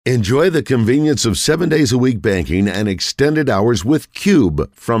Enjoy the convenience of 7 days a week banking and extended hours with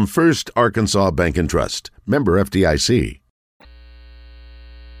Cube from First Arkansas Bank and Trust. Member FDIC. You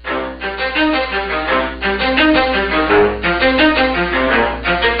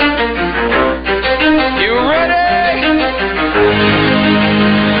ready?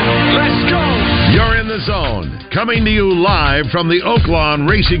 Let's go. You're in the zone. Coming to you live from the Oaklawn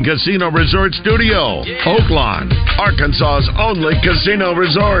Racing Casino Resort Studio. Oaklawn, Arkansas's only casino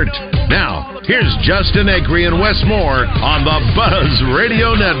resort. Now, here's Justin Acree and Wes Moore on the Buzz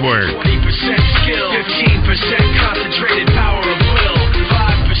Radio Network. 20% skill, 15% concentrated power of will,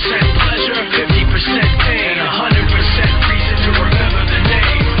 5% pleasure, 50% pain, 100% reason to remember the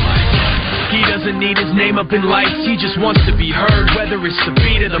name. He doesn't need his name up in lights, he just wants to be heard, whether it's the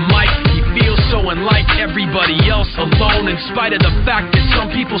beat of the mic. He feels so unlike everybody else, alone, in spite of the fact that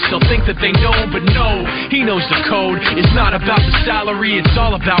some people still think that they know, but no, he knows the code. It's not about the salary, it's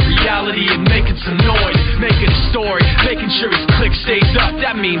all about reality and making some noise, making a story, making sure his click stays up.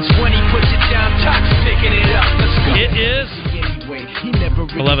 That means when he puts it down, Tox picking it up. Let's go. It is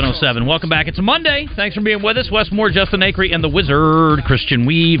 11:07. Welcome back. It's a Monday. Thanks for being with us. Wes Moore, Justin Acree, and the Wizard, Christian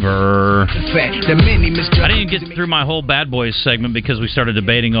Weaver. I didn't get through my whole Bad Boys segment because we started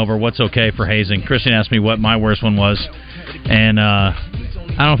debating over what's okay for hazing. Christian asked me what my worst one was, and I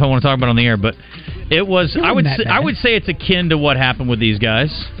don't know if I want to talk about it on the air, but it was. I would say it's akin to what happened with these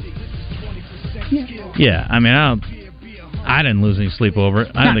guys. Yeah, I mean, I didn't lose any sleep over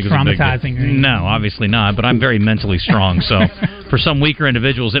it. I didn't think it was traumatizing. A big deal. No, obviously not. But I'm very mentally strong, so for some weaker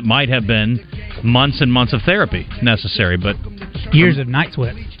individuals, it might have been months and months of therapy necessary. But years of night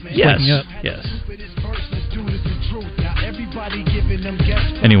sweat. Yes, yes.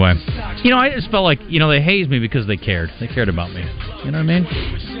 Anyway, I just felt like they hazed me because they cared. They cared about me. You know what I mean?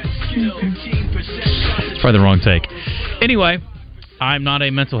 It's probably the wrong take. Anyway. I'm not a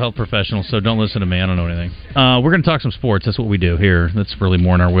mental health professional, so don't listen to me. I don't know anything. We're going to talk some sports. That's what we do here. That's really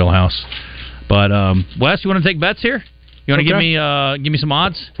more in our wheelhouse. But, Wes, you want to take bets here? You want to give me some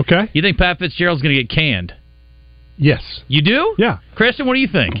odds? Okay. You think Pat Fitzgerald's going to get canned? Yes. You do? Yeah. Christian, what do you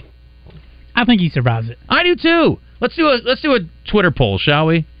think? I think he survives it. I do too. Let's do a Twitter poll, shall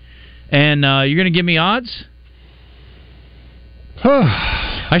we? And you're going to give me odds?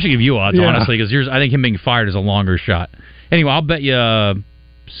 I should give you odds, honestly, because I think him being fired is a longer shot. Anyway, I'll bet you a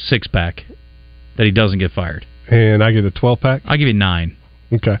 6-pack that he doesn't get fired. And I get a 12-pack? I'll give you 9.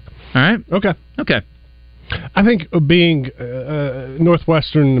 Okay. All right? Okay. I think being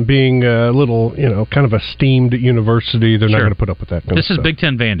Northwestern being a little, kind of a steamed university, they're not going to put up with that. This is Big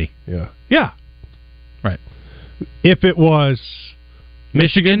Ten Vandy. Yeah. Yeah. Right. If it was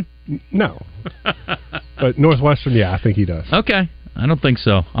Michigan? No. But Northwestern, yeah, I think he does. Okay. I don't think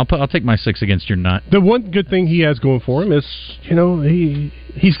so. I'll take my 6 against your 9. The one good thing he has going for him is,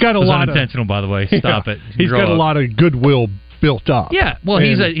 he's got a lot unintentional, by the way. Stop it. He's got a lot of goodwill built up. Yeah. Well,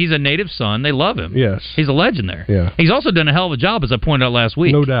 he's a native son. They love him. Yes. He's a legend there. Yeah. He's also done a hell of a job, as I pointed out last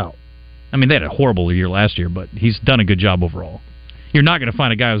week. No doubt. I mean, they had a horrible year last year, but he's done a good job overall. You're not going to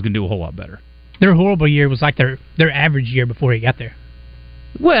find a guy who's going to do a whole lot better. Their horrible year was like their average year before he got there.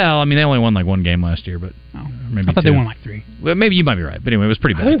 Well, I mean, they only won like 1 game last year, but maybe I thought 2. they won like 3. Well, maybe you might be right, but anyway, it was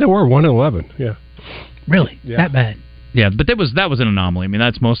pretty bad. I think they were 1-11. Yeah. Really? Yeah. That bad? Yeah, but that was an anomaly. I mean,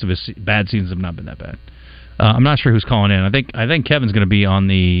 that's most of his bad seasons have not been that bad. I'm not sure who's calling in. I think Kevin's going to be on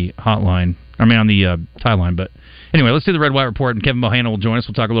the hotline. I mean, on the tie line. But anyway, let's do the Red White Report, and Kevin Bohannon will join us.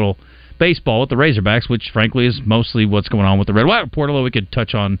 We'll talk a little baseball with the Razorbacks, which frankly is mostly what's going on with the Red White Report. Although we could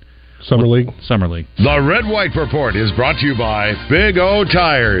touch on Summer League. The Red White Report is brought to you by Big O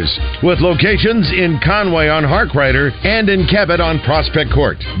Tires, with locations in Conway on Harkrider and in Cabot on Prospect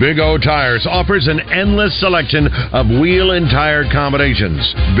Court. Big O Tires offers an endless selection of wheel and tire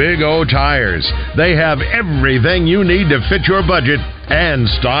combinations. Big O Tires. They have everything you need to fit your budget and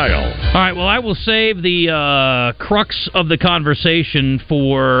style. All right, well, I will save the crux of the conversation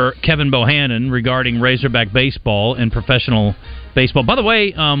for Kevin Bohannon regarding Razorback baseball and professional baseball. By the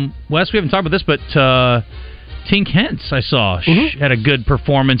way, Wes, we haven't talked about this, but Tink Hentz, I saw, had a good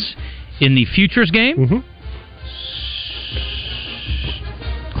performance in the Futures game.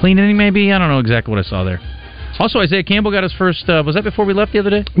 Clean inning, maybe? I don't know exactly what I saw there. Also, Isaiah Campbell got his first, was that before we left the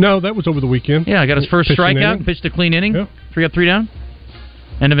other day? No, that was over the weekend. Yeah, got his first strikeout and pitched a clean inning. Yeah. 3 up, 3 down.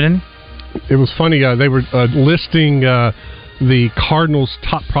 End of an inning. It was funny. They were listing the Cardinals'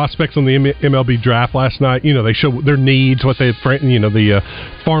 top prospects on the MLB draft last night. They show their needs, what they, the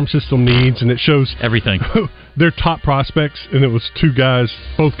farm system needs, and it shows everything. Their top prospects, and it was 2 guys.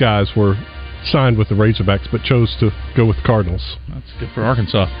 Both guys were signed with the Razorbacks, but chose to go with the Cardinals. That's good for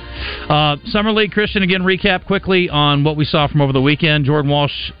Arkansas. Summer League, Christian, again, recap quickly on what we saw from over the weekend. Jordan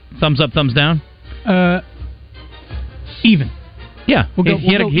Walsh, thumbs up, thumbs down? Even. Yeah,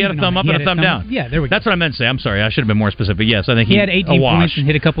 he had a thumb up and a thumb down. Yeah, there we go. That's what I meant to say. I'm sorry. I should have been more specific. Yes, I think he had 18 points and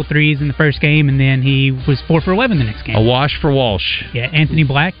hit a couple threes in the first game, and then he was 4 for 11 the next game. A wash for Walsh. Yeah, Anthony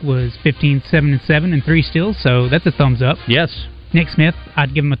Black was 15, 7, and 7 and 3 steals, so that's a thumbs up. Yes. Nick Smith,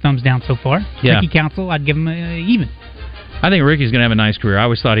 I'd give him a thumbs down so far. Yeah. Ricky Council, I'd give him even. I think Ricky's going to have a nice career. I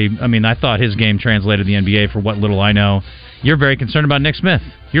always thought I thought his game translated to the NBA for what little I know. You're very concerned about Nick Smith.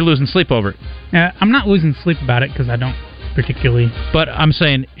 You're losing sleep over it. I'm not losing sleep about it because I don't particularly. But I'm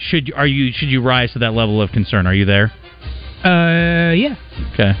saying, should you rise to that level of concern? Are you there? Yeah.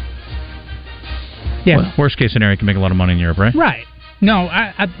 Okay. Yeah. Well, worst case scenario, you can make a lot of money in Europe, right? Right. No,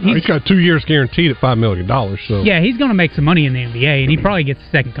 he's got 2 years guaranteed at $5 million. So yeah, he's going to make some money in the NBA, and he probably gets a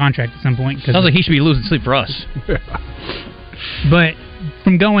second contract at some point. Sounds like he should be losing sleep for us. But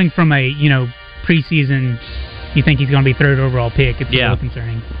from going from a preseason, you think he's going to be third overall pick? It's a little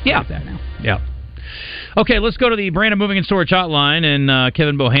concerning. Yeah. Now. Yeah. Okay, let's go to the Brandon Moving and Storage Hotline, and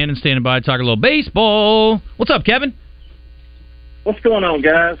Kevin Bohannon standing by to talk a little baseball. What's up, Kevin? What's going on,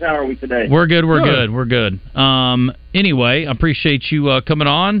 guys? How are we today? We're good. Anyway, I appreciate you coming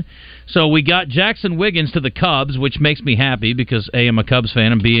on. So we got Jackson Wiggins to the Cubs, which makes me happy because A, I'm a Cubs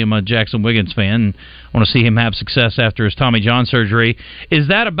fan, and B, I'm a Jackson Wiggins fan. I want to see him have success after his Tommy John surgery. Is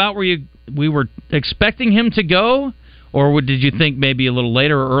that about where we were expecting him to go, or did you think maybe a little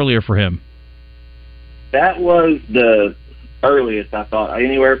later or earlier for him? That was the earliest, I thought.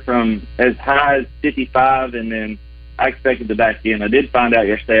 Anywhere from as high as 55, and then I expected the back end. I did find out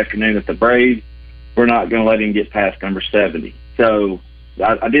yesterday afternoon that the Braves were not going to let him get past number 70. So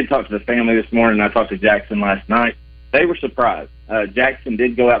I did talk to the family this morning, and I talked to Jackson last night. They were surprised. Jackson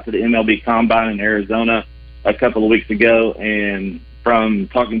did go out to the MLB Combine in Arizona a couple of weeks ago, and from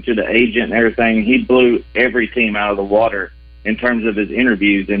talking to the agent and everything, he blew every team out of the water in terms of his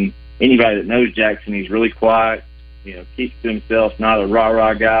interviews. And anybody that knows Jackson, he's really quiet, keeps to himself, not a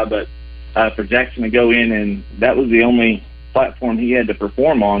rah-rah guy, but for Jackson to go in, and that was the only platform he had to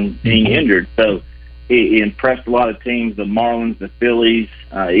perform on being injured. So he impressed a lot of teams, the Marlins, the Phillies,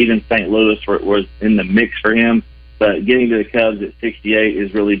 even St. Louis was in the mix for him. But getting to the Cubs at 68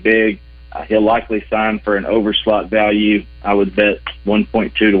 is really big. He'll likely sign for an overslot value. I would bet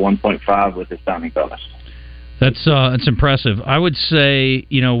 1.2 to 1.5 with his signing bonus. That's impressive. I would say,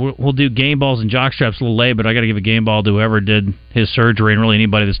 we'll do game balls and jock straps a little late, but I got to give a game ball to whoever did his surgery and really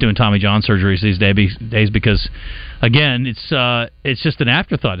anybody that's doing Tommy John surgeries these days because, again, it's just an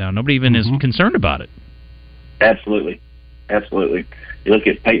afterthought now. Nobody even is concerned about it. Absolutely. You look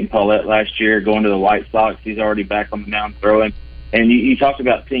at Peyton Paulette last year going to the White Sox. He's already back on the mound throwing. And you talked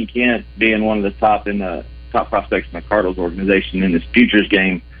about Tink Kent being one of the top prospects in the Cardinals organization in this futures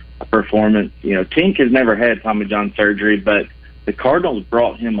game performance. Tink has never had Tommy John surgery, but the Cardinals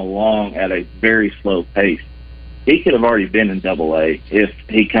brought him along at a very slow pace. He could have already been in Double-A if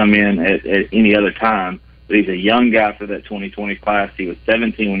he come in at any other time, but he's a young guy for that 2020 class. He was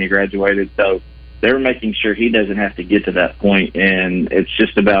 17 when he graduated, so they're making sure he doesn't have to get to that point, and it's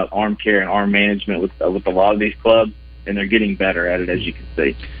just about arm care and arm management with a lot of these clubs, and they're getting better at it, as you can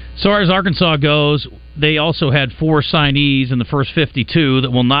see. So far as Arkansas goes, they also had 4 signees in the first 52 that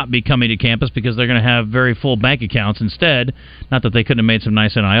will not be coming to campus because they're going to have very full bank accounts instead. Not that they couldn't have made some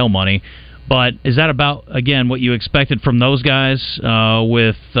nice NIL money. But is that about, again, what you expected from those guys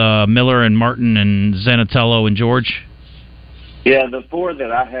with Miller and Martin and Zanatello and George? Yeah, the 4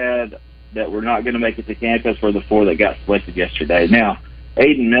 that I had that were not going to make it to campus were the 4 that got selected yesterday. Now,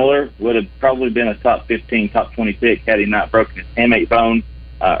 Aiden Miller would have probably been a top 15, top 20 pick had he not broken his hamate bone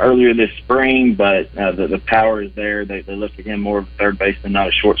earlier this spring, but the power is there. They look at him more of a third baseman, not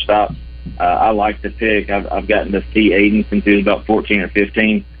a shortstop. I like the pick. I've gotten to see Aiden since he was about 14 or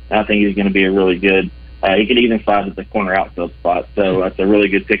 15, and I think he's going to be a really good he could even slide at the corner outfield spot, so that's a really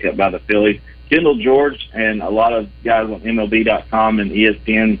good pickup by the Phillies. Kendall George, and a lot of guys on MLB.com and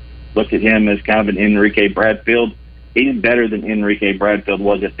ESPN look at him as kind of an Enrique Bradfield. He's better than Enrique Bradfield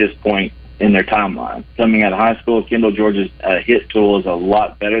was at this point in their timeline. Coming out of high school, Kendall George's hit tool is a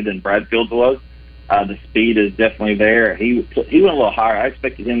lot better than Bradfield's was. The speed is definitely there. He went a little higher. I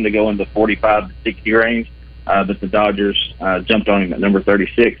expected him to go in the 45 to 60 range, but the Dodgers jumped on him at number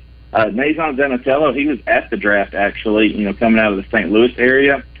 36. Nazon Zanatello, he was at the draft, actually, coming out of the St. Louis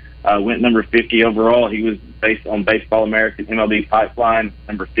area. Went number 50 overall. He was based on Baseball America MLB Pipeline,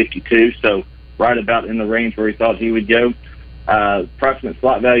 number 52, so right about in the range where he thought he would go. Approximate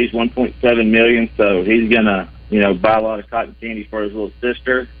slot value is $1.7 million, so he's gonna buy a lot of cotton candy for his little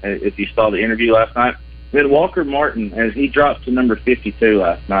sister, if you saw the interview last night. Then Walker Martin, as he dropped to number 52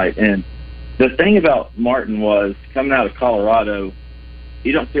 last night. And the thing about Martin was, coming out of Colorado,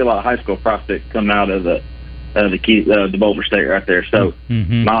 you don't see a lot of high school prospects coming out of the Boulder State right there. So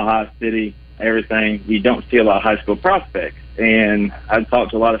Mile High City, everything, you don't see a lot of high school prospects. And I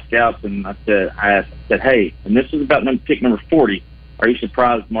talked to a lot of scouts, and I said, hey, and this was about pick number 40, are you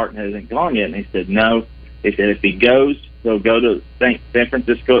surprised Martin hasn't gone yet? And he said, no. He said, if he goes, he'll go to San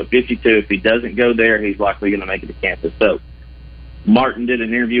Francisco at 52. If he doesn't go there, he's likely going to make it to campus. So Martin did an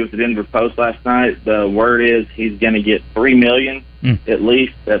interview with the Denver Post last night. The word is he's going to get $3 million at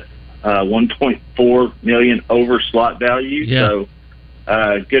least. That's $1.4 million over slot value. Yeah.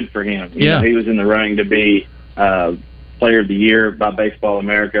 So good for him. You know, he was in the running to be Player of the Year by Baseball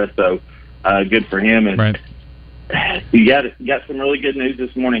America. So good for him. And you got some really good news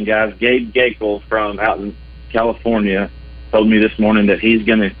this morning, guys. Gabe Gakel from out in California told me this morning that he's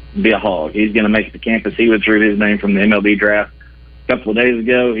going to be a Hog. He's going to make it to campus. He withdrew his name from the MLB draft a couple of days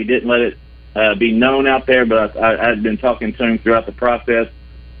ago. He didn't let it be known out there, but I had been talking to him throughout the process,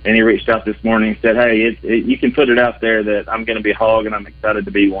 and he reached out this morning and said, hey, you can put it out there that I'm going to be a Hog, and I'm excited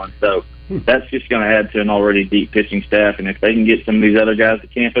to be one. So that's just going to add to an already deep pitching staff, and if they can get some of these other guys to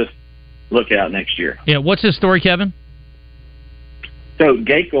campus, look out next year. Yeah, what's his story, Kevin? So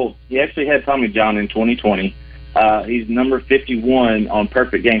Gakel, he actually had Tommy John in 2020. He's number 51 on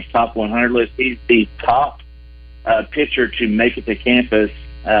Perfect Game's top 100 list. He's the top pitcher to make it to campus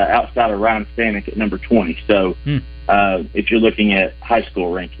outside of Ryan Stanek at number 20. So if you're looking at high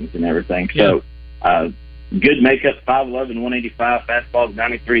school rankings and everything. So good makeup, 5'11", 185, fastball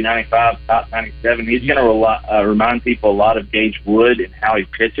 93, 95, top 97. He's going to remind people a lot of Gage Wood and how he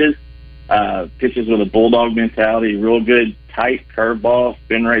pitches. Pitches with a bulldog mentality, real good, tight curveball.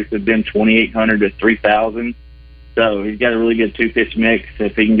 Spin rates have been 2,800 to 3,000. So he's got a really good two-pitch mix.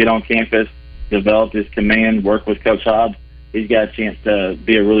 If he can get on campus, develop his command, work with Coach Hobbs, he's got a chance to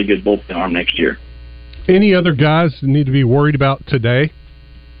be a really good bullpen arm next year. Any other guys that need to be worried about today?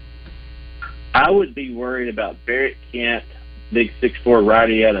 I would be worried about Barrett Kent, big 6'4"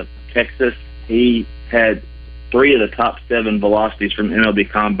 righty out of Texas. He had 3 of the top 7 velocities from MLB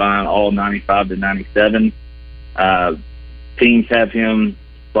Combine, all 95 to 97. Teams have him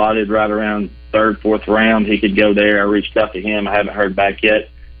slotted right around 3rd, 4th round. He could go there. I reached out to him. I haven't heard back yet.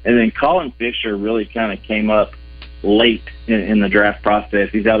 And then Colin Fisher really kind of came up late in the draft process.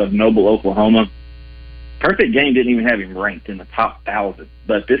 He's out of Noble, Oklahoma. Perfect Game didn't even have him ranked in the top 1,000.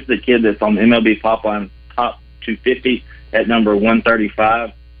 But this is a kid that's on the MLB Popline top 250 at number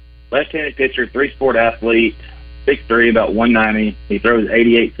 135. Left-handed pitcher, 3-sport athlete, 6'3", about 190. He throws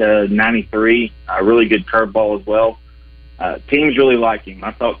 88 to 93. A really good curveball as well. Teams really like him.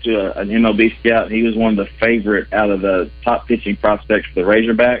 I talked to an MLB scout. He was one of the favorite out of the top pitching prospects for the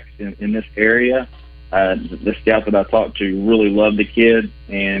Razorbacks in this area. The scout that I talked to really loved the kid,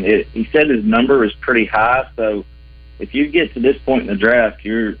 and he said his number is pretty high. So if you get to this point in the draft,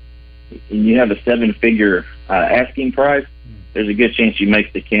 you have a 7-figure asking price, there's a good chance you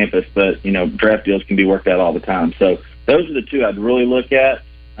make the campus. But draft deals can be worked out all the time. So those are the 2 I'd really look at.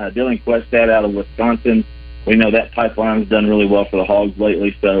 Dylan Questad out of Wisconsin. We know that pipeline's done really well for the Hogs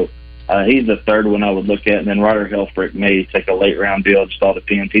lately, so he's the 3rd one I would look at. And then Ryder Helfrich may take a late-round deal. It just all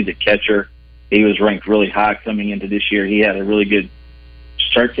depends. He's a catcher. He was ranked really high coming into this year. He had a really good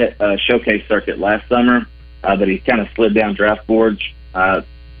showcase circuit last summer, but he kind of slid down draft boards.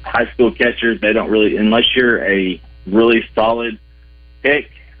 High school catchers, they don't really, unless you're a really solid pick,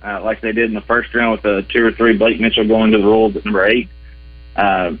 like they did in the first round with the 2 or 3, Blake Mitchell going to the Royals at number 8,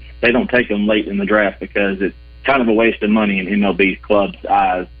 they don't take them late in the draft because it's kind of a waste of money in MLB clubs'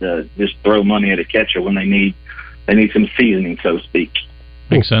 eyes to just throw money at a catcher when they need some seasoning, so to speak.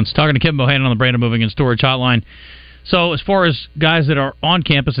 Makes sense. Talking to Kevin Bohannon on the Brandon Moving and Storage Hotline. So as far as guys that are on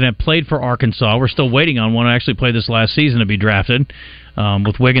campus and have played for Arkansas, we're still waiting on one who actually played this last season to be drafted,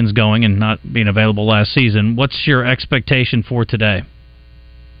 with Wiggins going and not being available last season. What's your expectation for today?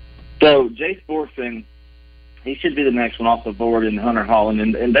 So Jace Borfin, he should be the next one off the board in Hunter Holland,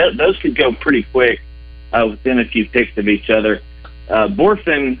 and those could go pretty quick within a few picks of each other.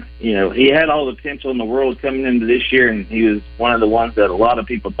 Borfin, he had all the potential in the world coming into this year, and he was one of the ones that a lot of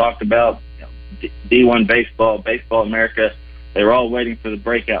people talked about. D1 Baseball America, they were all waiting for the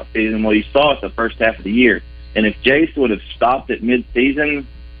breakout season. Well, you saw it the first half of the year. And if Jace would have stopped at mid-season,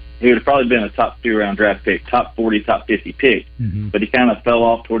 he would have probably been a top 2-round draft pick, top 40, top 50 pick. Mm-hmm. But he kind of fell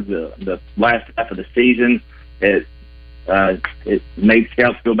off towards the last half of the season. It made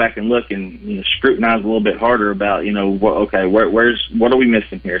scouts go back and look and scrutinize a little bit harder about what are we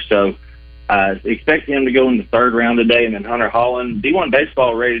missing here? So Expect him to go in the third round today, and then Hunter Holland. D1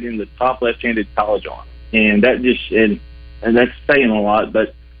 Baseball rated him the top left-handed college arm, and that just and that's saying a lot.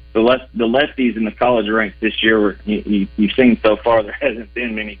 But the lefties in the college ranks this year, you've seen so far, there hasn't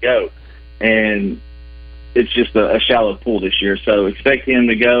been many go, and it's just a shallow pool this year. So expect him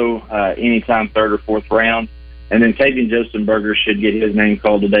to go anytime third or fourth round. And then Tavian Josenberger should get his name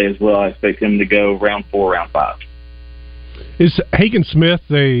called today as well. I expect him to go round 4, round 5. Is Hagen Smith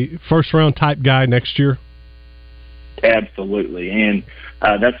a first-round type guy next year? Absolutely. And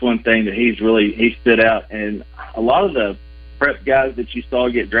that's one thing that he stood out. And a lot of the prep guys that you saw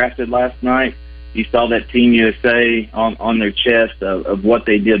get drafted last night, you saw that Team USA on their chest of what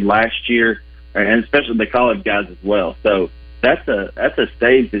they did last year, and especially the college guys as well. So that's a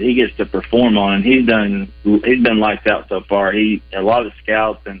stage that he gets to perform on, and he's been lights out so far. A lot of the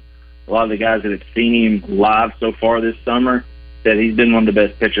scouts and a lot of the guys that have seen him live so far this summer said he's been one of the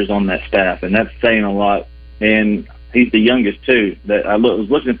best pitchers on that staff, and that's saying a lot. And he's the youngest too. That I was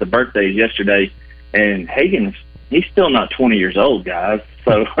looking at the birthdays yesterday, and Hagen, he's still not 20 years old, guys.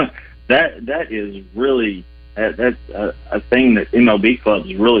 So that is really that's a thing that MLB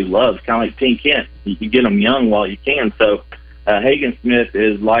clubs really love. Kind of like Team Kent, you get them young while you can. So Hagen Smith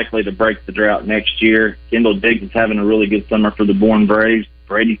is likely to break the drought next year. Kendall Diggs is having a really good summer for the Bourne Braves.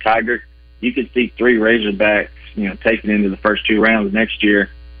 Brady Tiger, you could see 3 Razorbacks, taken into the first 2 rounds next year.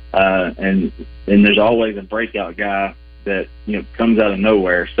 And there's always a breakout guy that comes out of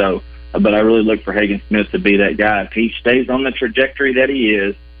nowhere. So, but I really look for Hagen Smith to be that guy. If he stays on the trajectory that he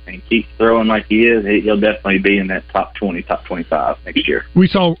is and keeps throwing like he is, he'll definitely be in that top 20, top 25 next year. We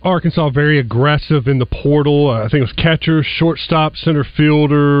saw Arkansas very aggressive in the portal. I think it was catcher, shortstop, center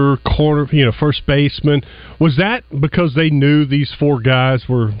fielder, corner, first baseman. Was that because they knew these 4 guys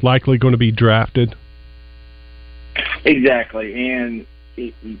were likely going to be drafted? Exactly. And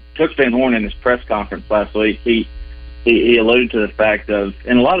Coach Van Horn in his press conference last week, he alluded to the fact of,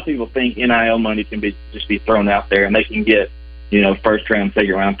 and a lot of people think NIL money can just be thrown out there and they can get first round,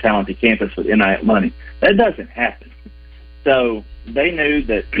 second round talent to campus with NIL money. That doesn't happen. So they knew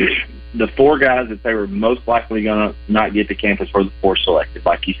that the 4 guys that they were most likely going to not get to campus were the 4 selected,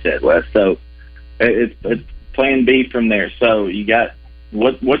 like you said, Wes. So it's plan B from there. So you got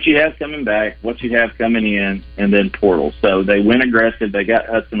what you have coming back, what you have coming in, and then portal. So they went aggressive. They got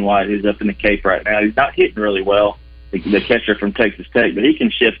Hudson White, who's up in the Cape right now. He's not hitting really well, the catcher from Texas Tech, but he can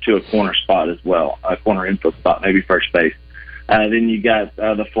shift to a corner spot as well, a corner infield spot, maybe first base. Then you got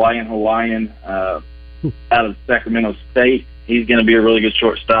the Flying Hawaiian out of Sacramento State. He's going to be a really good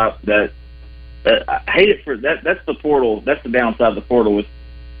shortstop. I hate it for that. That's the portal. That's the downside of the portal with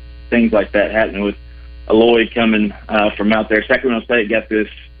things like that happening with Aloy coming from out there. Sacramento State got this,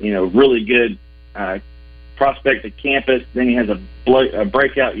 really good prospect at campus. Then he has a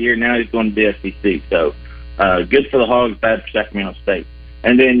breakout year. Now he's going to the SEC. So good for the Hogs, bad for Sacramento State.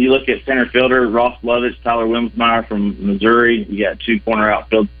 And then you look at center fielder, Ross Lovitz, Tyler Wilmsmeyer from Missouri. You got 2 corner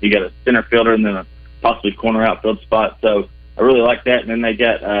outfield. You got a center fielder and then a possibly corner outfield spot. So I really like that. And then they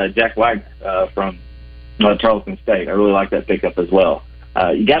got Jack Wagner from Charleston State. I really like that pickup as well.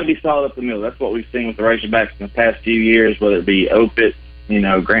 You got to be solid up the middle. That's what we've seen with the Razorbacks in the past few years, whether it be Opitz,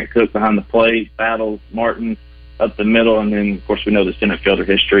 Grant Cook behind the plate, Battles, Martin up the middle, and then, of course, we know the center fielder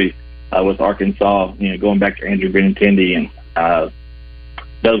history with Arkansas, going back to Andrew Benintendi and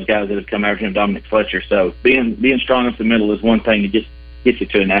those guys that have come after him, Dominic Fletcher. So being strong up the middle is one thing to get you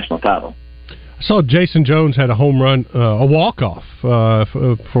to a national title. I saw Jason Jones had a home run, a walk-off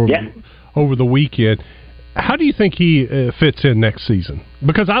over the weekend. How do you think he fits in next season?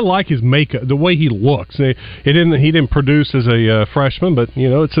 Because I like his makeup, the way he looks. He didn't produce as a freshman, but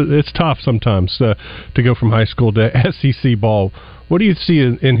it's tough sometimes to go from high school to SEC ball. What do you see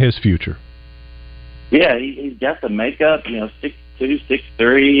in his future? Yeah, he's got the makeup. 6'2",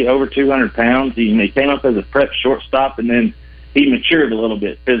 6'3", over 200 pounds. He came up as a prep shortstop, and then he matured a little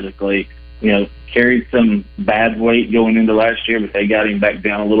bit physically. Carried some bad weight going into last year, but they got him back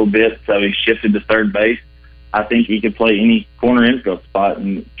down a little bit, so he shifted to third base. I think he could play any corner infield spot,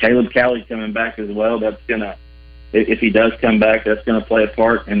 and Caleb Cowley coming back as well. That's gonna, if he does come back, that's gonna play a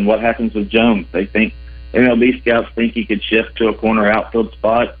part in what happens with Jones. They think MLB scouts think he could shift to a corner outfield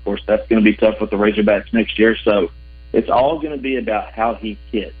spot. Of course, that's going to be tough with the Razorbacks next year. So it's all going to be about how he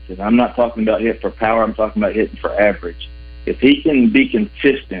hits. And I'm not talking about hit for power. I'm talking about hitting for average. If he can be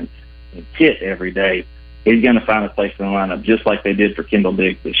consistent and hit every day, he's going to find a place in the lineup, just like they did for Kendall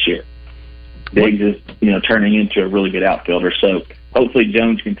Diggs this year. Diggs is, turning into a really good outfielder. So hopefully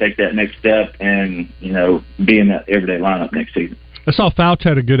Jones can take that next step and, be in that everyday lineup next season. I saw Fouts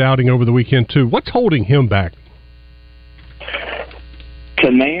had a good outing over the weekend, too. What's holding him back?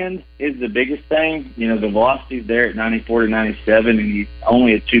 Command is the biggest thing. You know, the velocity's there at 94 to 97, and he's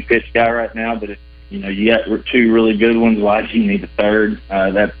only a 2-pitch guy right now. But if you got 2 really good ones, why do you need a third?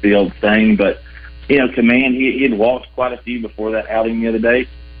 That's the old thing. But Command, he had walked quite a few before that outing the other day.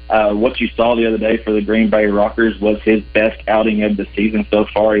 What you saw the other day for the Green Bay Rockers was his best outing of the season so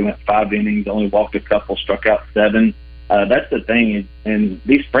far. He went 5 innings, only walked a couple, struck out 7. That's the thing, and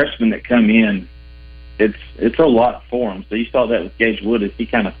these freshmen that come in, it's a lot for them. So you saw that with Gage Wood as he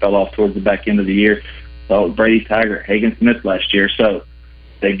kind of fell off towards the back end of the year. So Brady Taggart, Hagen Smith last year. So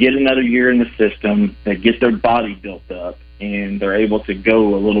they get another year in the system, they get their body built up, and they're able to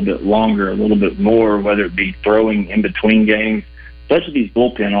go a little bit longer, a little bit more, whether it be throwing in between games. Especially these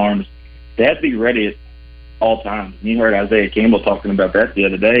bullpen arms, they have to be ready at all times. You heard Isaiah Campbell talking about that the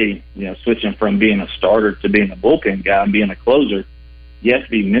other day, switching from being a starter to being a bullpen guy and being a closer. You have to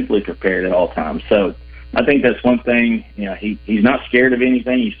be mentally prepared at all times. So I think that's one thing. He's not scared of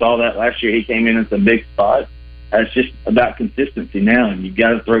anything. You saw that last year. He came in some big spots. It's just about consistency now, and you've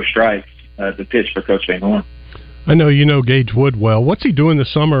got to throw strikes to pitch for Coach Van Horn. I know you know Gage Wood well. What's he doing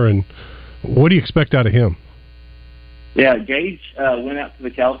this summer, and what do you expect out of him? Yeah, Gage went out to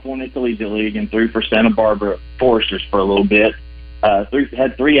the California Collegiate League and threw for Santa Barbara Foresters for a little bit.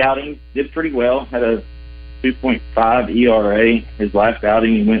 Had 3 outings, did pretty well, had a 2.5 ERA. His last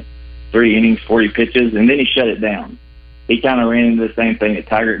outing, he went 3 innings, 40 pitches, and then he shut it down. He kind of ran into the same thing that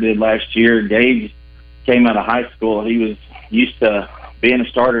Taggart did last year. Gage came out of high school. He was used to being a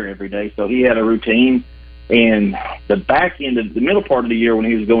starter every day, so he had a routine. And the back end of the middle part of the year when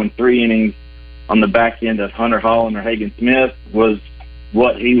he was going 3 innings on the back end of Hunter Holland or Hagen Smith was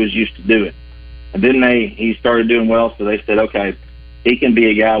what he was used to doing. And then he started doing well, so they said, okay, he can be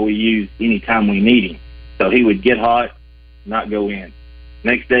a guy we use anytime we need him. So he would get hot, not go in.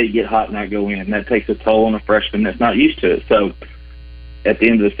 Next day, get hot, not go in. That takes a toll on a freshman that's not used to it. So at the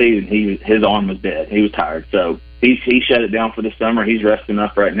end of the season, his arm was dead. He was tired. So he shut it down for the summer. He's resting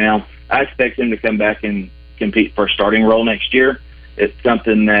up right now. I expect him to come back and compete for a starting role next year. It's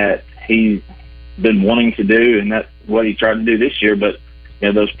something that he's been wanting to do, and that's what he tried to do this year. But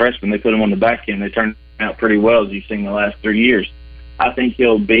those freshmen, they put him on the back end. They turned out pretty well, as you've seen the last 3 years. I think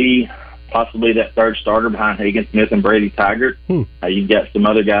he'll be possibly that third starter behind Hagen Smith and Brady Taggart. You've got some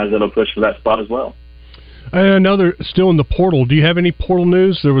other guys that'll push for that spot as well. I know they're still in the portal. Do you have any portal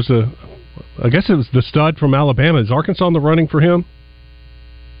news? There was I guess it was the stud from Alabama. Is Arkansas in the running for him?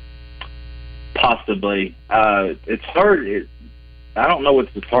 Possibly. It's hard. I don't know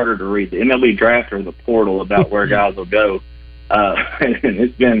what's harder to read, the MLB draft or the portal, about where guys will go.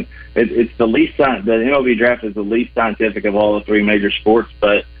 It's the least the MLB draft is the least scientific of all the 3 major sports,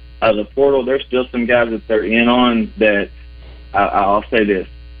 but the portal, there's still some guys that they're in on that. I'll say this: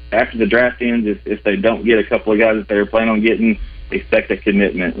 after the draft ends, if they don't get a couple of guys that they're planning on getting, expect a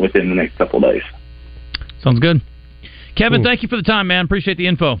commitment within the next couple of days. Sounds good. Kevin, thank you for the time, man. Appreciate the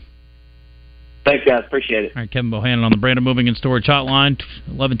info. Thanks, guys. Appreciate it. All right, Kevin Bohannon on the Brandon Moving and Storage Hotline,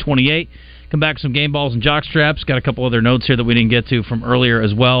 1128. Come back with some game balls and jock straps. Got a couple other notes here that we didn't get to from earlier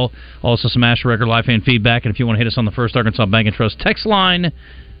as well. Also some Asher Record live fan feedback. And if you want to hit us on the First Arkansas Bank and Trust text line,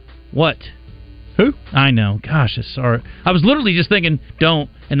 what? Who? I know. Gosh, sorry. I was literally just thinking, don't,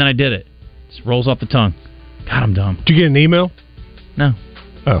 and then I did it. Just rolls off the tongue. God, I'm dumb. Did you get an email? No.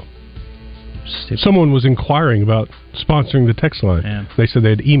 Oh. Stupid. Someone was inquiring about sponsoring the text line. Yeah. They said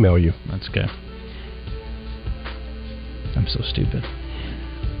they'd email you. That's good. I'm so stupid.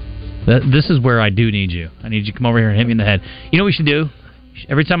 This is where I do need you. I need you to come over here and hit me in the head. You know what we should do?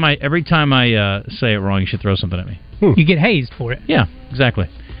 Every time I say it wrong, you should throw something at me. You get hazed for it. Yeah, exactly.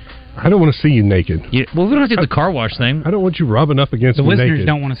 I don't want to see you naked. Well, we don't have to do the car wash thing. I don't want you rubbing up against the me listeners naked.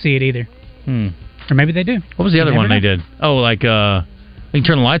 don't want to see it either. Or maybe they do. What was the other one they did? Oh, like you can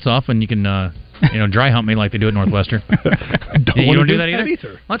turn the lights off and you can dry hump me like they do at Northwestern. You don't do that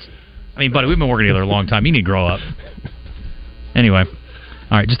either? I mean, buddy, we've been working together a long time. You need to grow up. Anyway.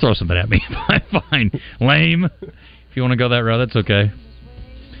 All right, just throw something at me. Fine. Lame. If you want to go that route, that's okay.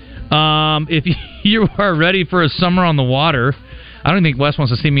 If you are ready for a summer on the water, I don't think Wes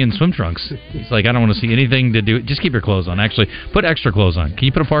wants to see me in swim trunks. He's like, I don't want to see anything to do. Just keep your clothes on. Actually, put extra clothes on. Can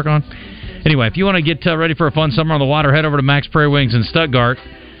you put a park on? Anyway, if you want to get ready for a fun summer on the water, head over to Max Prairie Wings in Stuttgart,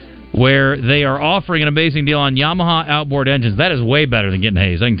 where they are offering an amazing deal on Yamaha outboard engines. That is way better than getting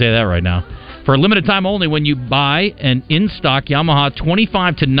hazed. I can tell you that right now. For a limited time only, when you buy an in-stock Yamaha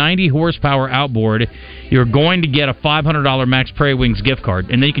 25 to 90 horsepower outboard, you're going to get a $500 Max Prairie Wings gift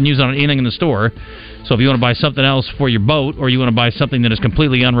card, and then you can use it on anything in the store. So if you want to buy something else for your boat, or you want to buy something that is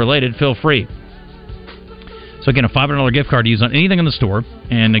completely unrelated, feel free. So again, a $500 gift card to use on anything in the store.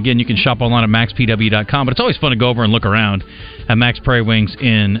 And again, you can shop online at maxpw.com. But it's always fun to go over and look around at Max Prairie Wings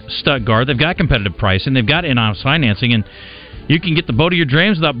in Stuttgart. They've got competitive pricing. They've got in-house financing. And you can get the boat of your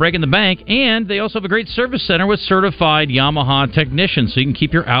dreams without breaking the bank. And they also have a great service center with certified Yamaha technicians, so you can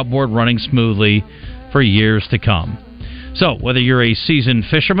keep your outboard running smoothly for years to come. So whether you're a seasoned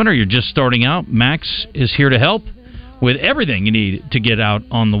fisherman or you're just starting out, Max is here to help with everything you need to get out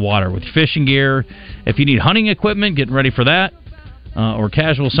on the water with fishing gear. If you need hunting equipment, getting ready for that, or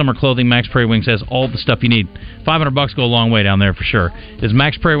casual summer clothing, Max Prairie Wings has all the stuff you need. $500 go a long way down there for sure. It's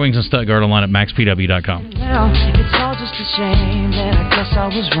Max Prairie Wings in Stuttgart, online at maxpw.com. Well, it's all just a shame that I guess I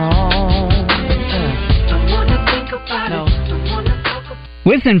was wrong. Don't wanna think about it. Don't wanna talk about it.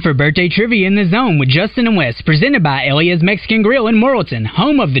 Listen for Birthday Trivia in the Zone with Justin and Wes, presented by Elia's Mexican Grill in Morrilton,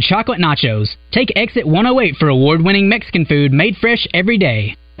 home of the chocolate nachos. Take exit 108 for award-winning Mexican food made fresh every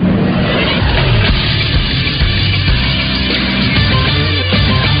day.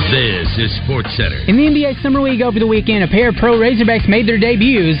 This is SportsCenter. In the NBA Summer League over the weekend, a pair of pro Razorbacks made their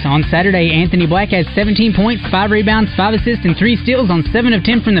debuts. On Saturday, Anthony Black has 17 points, 5 rebounds, 5 assists, and 3 steals on 7 of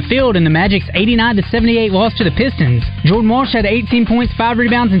 10 from the field in the Magic's 89-78 loss to the Pistons. Jordan Walsh had 18 points, 5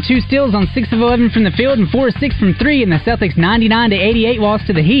 rebounds, and 2 steals on 6 of 11 from the field and 4 of 6 from 3 in the Celtics' 99-88 loss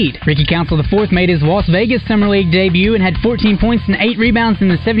to the Heat. Ricky Council IV made his Las Vegas Summer League debut and had 14 points and 8 rebounds in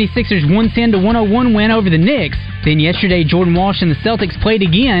the 76ers' 110-101 win over the Knicks. Then yesterday, Jordan Walsh and the Celtics played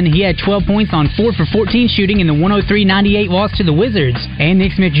again. He had 12 points on 4 for 14 shooting in the 103-98 loss to the Wizards. And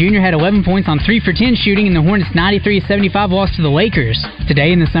Nick Smith Jr. had 11 points on 3 for 10 shooting in the Hornets' 93-75 loss to the Lakers.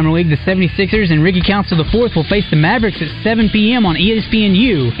 Today in the Summer League, the 76ers and Ricky Council IV will face the Mavericks at 7 p.m. on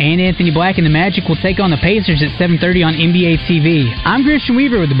ESPNU. And Anthony Black and the Magic will take on the Pacers at 7:30 on NBA TV. I'm Christian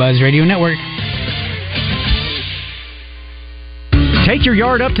Weaver with the Buzz Radio Network. Take your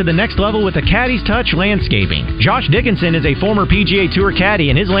yard up to the next level with a Caddy's Touch Landscaping. Josh Dickinson is a former PGA Tour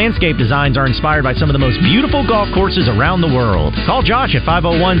caddy, and his landscape designs are inspired by some of the most beautiful golf courses around the world. Call Josh at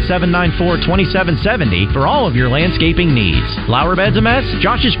 501-794-2770 for all of your landscaping needs. Flower beds a mess?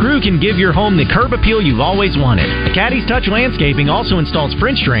 Josh's crew can give your home the curb appeal you've always wanted. Caddy's Touch Landscaping also installs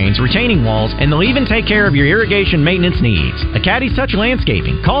French drains, retaining walls, and they'll even take care of your irrigation maintenance needs. A Caddy's Touch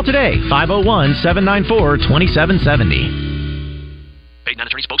Landscaping. Call today, 501-794-2770. Paid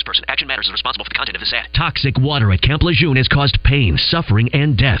non-attorney spokesperson. Action Matters is responsible for the content of this ad. Toxic water at Camp Lejeune has caused pain, suffering,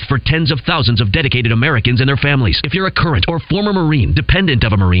 and death for tens of thousands of dedicated Americans and their families. If you're a current or former Marine, dependent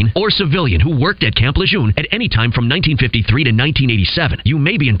of a Marine, or civilian who worked at Camp Lejeune at any time from 1953 to 1987, you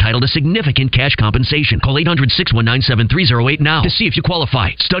may be entitled to significant cash compensation. Call 800-619-7308 now to see if you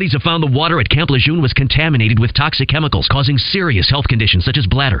qualify. Studies have found the water at Camp Lejeune was contaminated with toxic chemicals, causing serious health conditions such as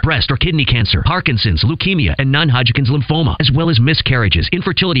bladder, breast, or kidney cancer, Parkinson's, leukemia, and non-Hodgkin's lymphoma, as well as miscarriages,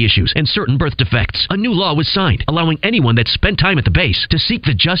 infertility issues, and certain birth defects. A new law was signed, allowing anyone that spent time at the base to seek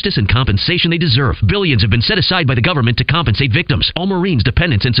the justice and compensation they deserve. Billions have been set aside by the government to compensate victims. All Marines,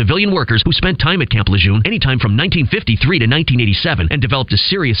 dependents, and civilian workers who spent time at Camp Lejeune anytime from 1953 to 1987 and developed a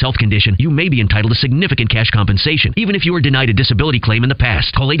serious health condition, you may be entitled to significant cash compensation, even if you were denied a disability claim in the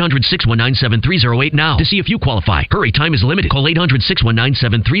past. Call 800-619-7308 now to see if you qualify. Hurry, time is limited. Call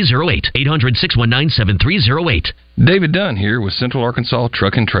 800-619-7308. 800-619-7308. David Dunn here with Central Arkansas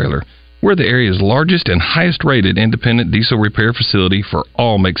Truck and Trailer. We're the area's largest and highest rated independent diesel repair facility for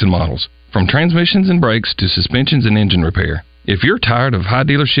all makes and models, from transmissions and brakes to suspensions and engine repair. If you're tired of high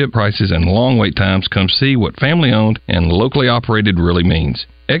dealership prices and long wait times, come see what family owned and locally operated really means.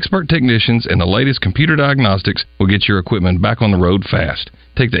 Expert technicians and the latest computer diagnostics will get your equipment back on the road fast.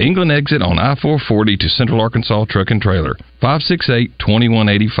 Take the England exit on I-440 to Central Arkansas Truck and Trailer.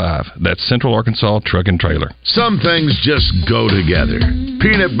 568-2185. That's Central Arkansas Truck and Trailer. Some things just go together.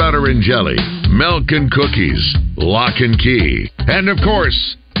 Peanut butter and jelly, milk and cookies, Lock and Key, and of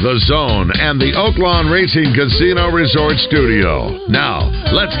course, The Zone and the Oaklawn Racing Casino Resort Studio. Now,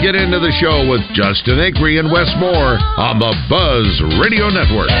 let's get into the show with Justin Acree and Wes Moore on the Buzz Radio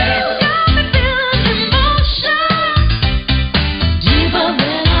Network.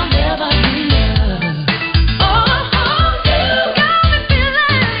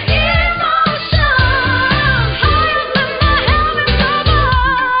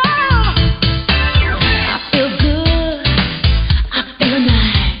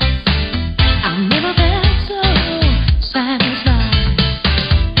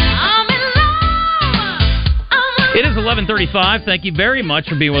 It is 11:35. Thank you very much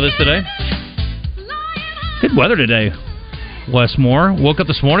for being with us today. Good weather today, Wes Moore. Woke up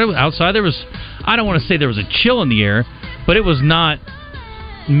this morning. Outside there was, I don't want to say there was a chill in the air, but it was not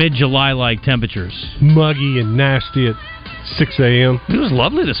mid-July-like temperatures. Muggy and nasty at 6 a.m. It was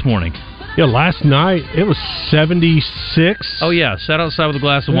lovely this morning. Yeah, last night it was 76. Oh yeah, sat outside with a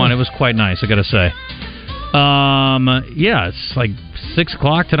glass of wine. It was quite nice, I gotta say. Yeah, it's like 6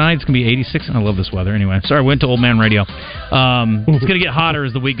 o'clock tonight. It's gonna be 86. I love this weather. Anyway, sorry, I went to Old Man Radio. It's gonna get hotter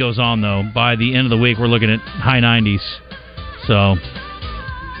as the week goes on, though. By the end of the week, we're looking at high 90s. So,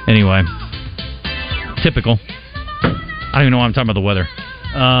 anyway, typical. I don't even know why I'm talking about the weather.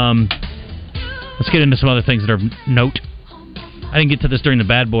 Let's get into some other things that are of note. I didn't get to this during the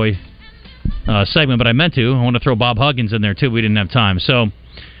Bad Boy segment, but I meant to. I want to throw Bob Huggins in there, too. We didn't have time. So,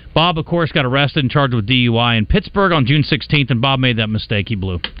 Bob, of course, got arrested and charged with DUI in Pittsburgh on June 16th, and Bob made that mistake. He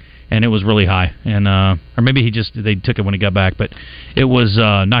blew. And it was really high. And or maybe they took it when he got back, but it was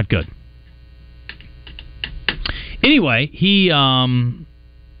not good. Anyway, he,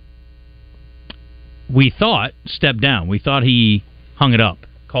 we thought, stepped down. We thought he hung it up,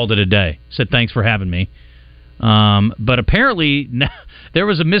 called it a day, said thanks for having me. But apparently there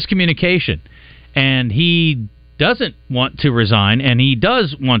was a miscommunication, and he doesn't want to resign, and he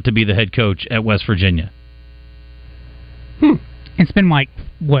does want to be the head coach at West Virginia. It's been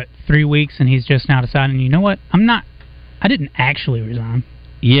 3 weeks, and he's just now deciding, you know what, I didn't actually resign.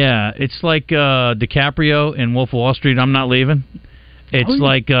 Yeah, it's like DiCaprio in Wolf of Wall Street, I'm not leaving. It's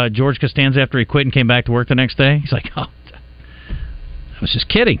like George Costanza after he quit and came back to work the next day. He's like, oh, I was just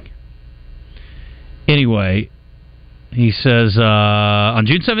kidding. Anyway, he says, on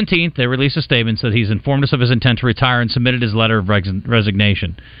June 17th, they released a statement that he's informed us of his intent to retire and submitted his letter of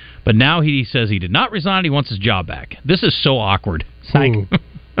resignation. But now he says he did not resign. He wants his job back. This is so awkward. Psych.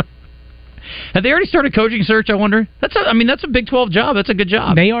 Have they already started coaching search, I wonder? That's a Big 12 job. That's a good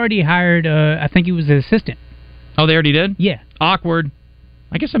job. They already hired, I think he was the assistant. Oh, they already did? Yeah. Awkward.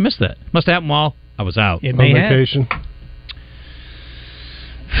 I guess I missed that. Must have happened while I was out. It may on vacation.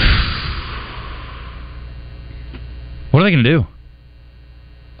 What are they going to do?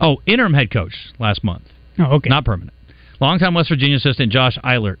 Oh, interim head coach last month. Oh, okay. Not permanent. Longtime West Virginia assistant Josh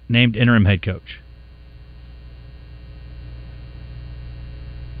Eilert named interim head coach.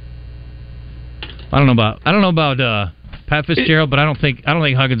 I don't know about Pat Fitzgerald, but I don't think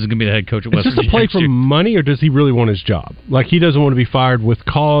Huggins is going to be the head coach at West Virginia. Is this a play for money, or does he really want his job? Like, he doesn't want to be fired with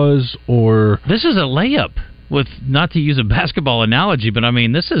cause, or... This is a layup, with, not to use a basketball analogy, but I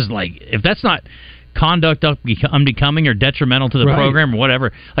mean, this is like, if that's not conduct unbecoming or detrimental to the program or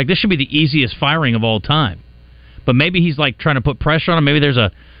whatever, like, this should be the easiest firing of all time. But maybe he's like trying to put pressure on him. Maybe there's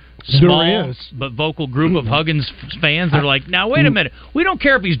a small but vocal group of Huggins fans that are like, now wait a minute, we don't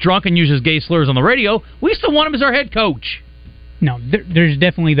care if he's drunk and uses gay slurs on the radio, we still want him as our head coach. No, there's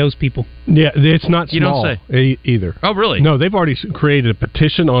definitely those people. Yeah, it's not small you don't say. Either. Oh, really? No, they've already created a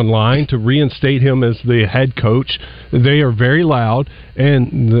petition online to reinstate him as the head coach. They are very loud,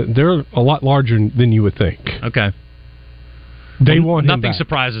 and they're a lot larger than you would think. Okay. They want him nothing back.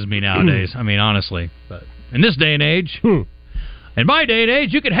 Surprises me nowadays. I mean, honestly, but in this day and age, in my day and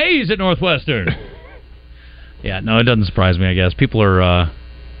age, you could haze at Northwestern. Yeah, no, it doesn't surprise me. I guess people are.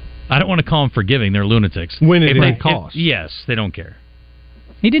 I don't want to call them forgiving. They're lunatics. When it may cost. Yes, they don't care.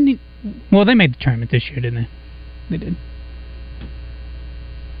 He didn't. Well, they made the tournament this year, didn't they? They did.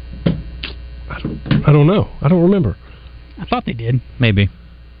 I don't know. I don't remember. I thought they did. Maybe.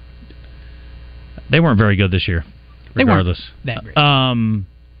 They weren't very good this year. Regardless. They weren't that great.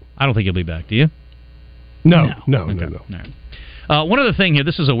 I don't think he'll be back. Do you? No. One other thing here.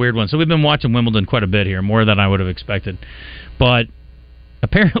 This is a weird one. So we've been watching Wimbledon quite a bit here, more than I would have expected. But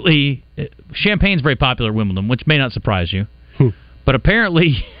apparently, champagne's very popular at Wimbledon, which may not surprise you. But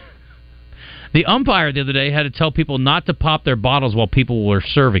apparently, the umpire the other day had to tell people not to pop their bottles while people were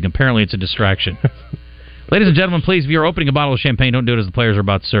serving. Apparently, it's a distraction. Ladies and gentlemen, please, if you're opening a bottle of champagne, don't do it as the players are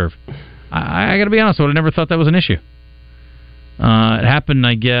about to serve. I got to be honest, I would have never thought that was an issue. It happened,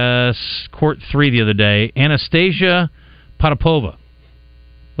 I guess, court 3 the other day. Anastasia Potapova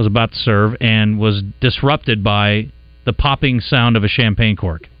was about to serve and was disrupted by the popping sound of a champagne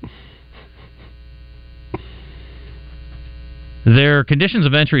cork. Their conditions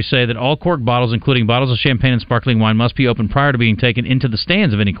of entry say that all cork bottles, including bottles of champagne and sparkling wine, must be opened prior to being taken into the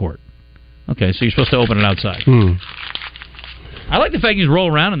stands of any court. Okay, so you're supposed to open it outside. I like the fact you just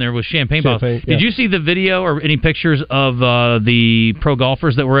roll around in there with champagne bottles. Yeah. Did you see the video or any pictures of the pro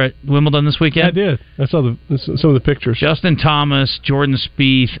golfers that were at Wimbledon this weekend? I did. I saw some of the pictures. Justin Thomas, Jordan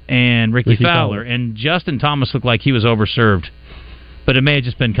Spieth, and Ricky Fowler. And Justin Thomas looked like he was overserved. But it may have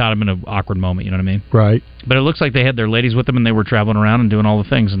just been caught him in an awkward moment, you know what I mean? Right. But it looks like they had their ladies with them and they were traveling around and doing all the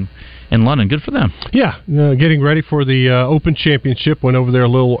things in London. Good for them. Yeah, getting ready for the Open Championship. Went over there a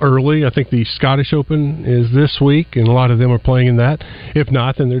little early. I think the Scottish Open is this week, and a lot of them are playing in that. If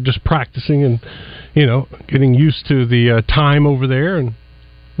not, then they're just practicing and, getting used to the time over there. And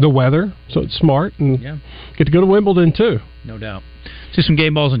the weather, so it's smart, and get to go to Wimbledon too. No doubt. See some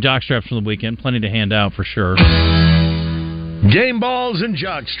game balls and jock straps from the weekend. Plenty to hand out for sure. Game balls and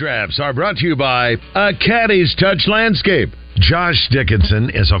jock straps are brought to you by A Caddy's Touch Landscape. Josh Dickinson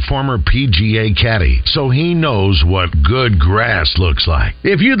is a former PGA caddy, so he knows what good grass looks like.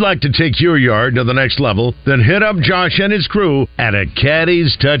 If you'd like to take your yard to the next level, then hit up Josh and his crew at A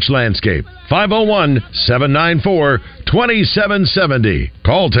Caddy's Touch Landscape. 501-794-2770.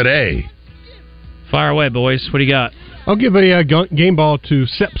 Call today. Fire away, boys. What do you got? I'll give a game ball to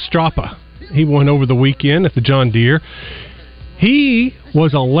Sepp Strapa. He won over the weekend at the John Deere. He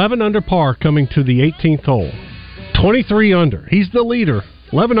was 11 under par coming to the 18th hole. 23 under. He's the leader.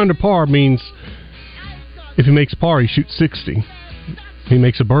 11 under par means if he makes par, he shoots 60. If he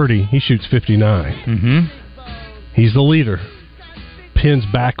makes a birdie, he shoots 59. Mm-hmm. He's the leader. Pins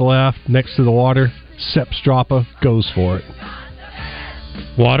back left, next to the water. Sepp Strapa goes for it.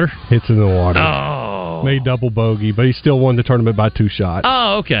 Water? Hits in the water. Oh. Made double bogey, but he still won the tournament by 2 shots.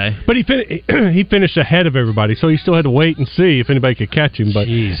 Oh, okay. But he finished ahead of everybody, so he still had to wait and see if anybody could catch him. But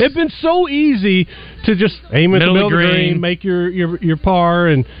it'd been so easy to just aim at the middle of the green, make your par,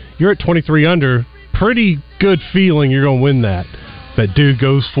 and you're at 23 under. Pretty good feeling you're going to win that. That dude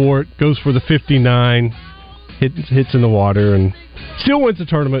goes for it, goes for the 59, hits in the water, and still wins the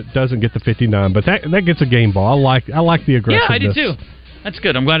tournament. Doesn't get the 59, but that gets a game ball. I like the aggressiveness. Yeah, I do too. That's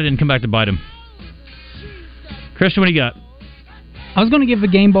good. I'm glad it didn't come back to bite him. Christian, what do you got? I was going to give a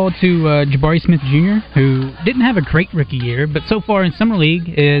game ball to Jabari Smith Jr., who didn't have a great rookie year, but so far in Summer League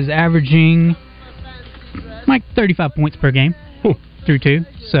is averaging like 35 points per game through 2.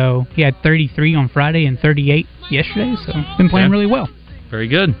 So he had 33 on Friday and 38 yesterday, so been playing really well. Very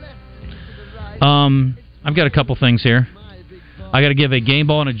good. I've got a couple things here. I got to give a game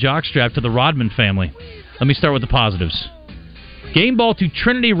ball and a jockstrap to the Rodman family. Let me start with the positives. Game ball to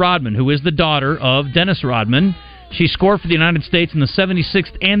Trinity Rodman, who is the daughter of Dennis Rodman. She scored for the United States in the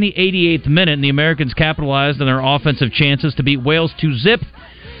 76th and the 88th minute, and the Americans capitalized on their offensive chances to beat Wales 2-0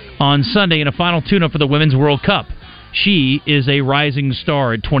 on Sunday in a final tune-up for the Women's World Cup. She is a rising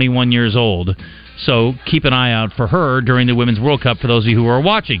star at 21 years old, so keep an eye out for her during the Women's World Cup for those of you who are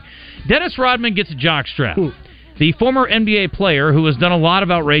watching. Dennis Rodman gets a jockstrap. The former NBA player who has done a lot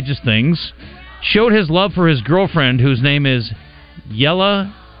of outrageous things showed his love for his girlfriend, whose name is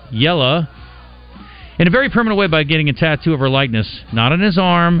Yella, in a very permanent way by getting a tattoo of her likeness. Not on his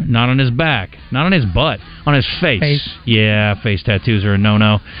arm, not on his back, not on his butt, on his face. Yeah, face tattoos are a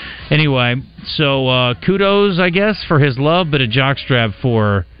no-no. Anyway, so kudos, I guess, for his love, but a jockstrap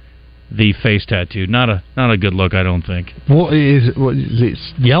for the face tattoo. Not a good look, I don't think. What is it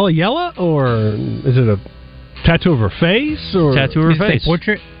Yella, or is it a tattoo of her face? Or tattoo of her face.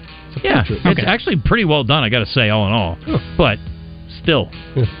 Portrait? Yeah, it's actually pretty well done, I got to say, all in all. But still,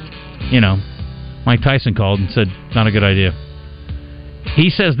 Mike Tyson called and said, not a good idea. He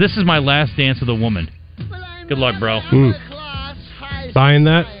says, this is my last dance with a woman. Good luck, bro. Buying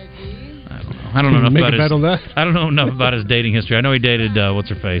that? I don't know enough about bet on that? I don't know enough about his dating history. I know he dated, what's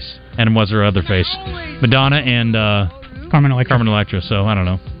her face? And what's her other face? Madonna and Carmen Electra, so I don't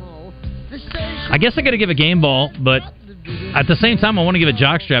know. I guess I got to give a game ball, but at the same time, I want to give a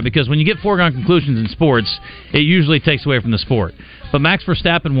jockstrap because when you get foregone conclusions in sports, it usually takes away from the sport. But Max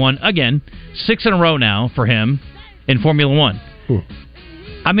Verstappen won, again, 6 in a row now for him in Formula One.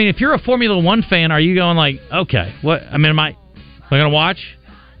 I mean, if you're a Formula One fan, are you going like, okay, what? I mean, am I going to watch?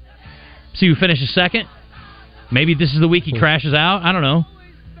 See who finishes second? Maybe this is the week he crashes out? I don't know.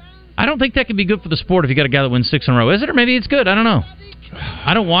 I don't think that could be good for the sport if you got a guy that wins 6 in a row. Is it? Or maybe it's good. I don't know.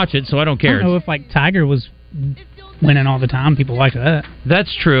 I don't watch it, so I don't care. I don't know if like Tiger was winning all the time. People like that.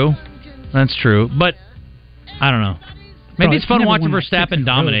 That's true. But I don't know. Maybe it's fun watching Verstappen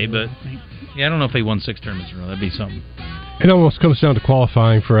dominate, but yeah, I don't know if he won 6 tournaments in a row. That'd be something. It almost comes down to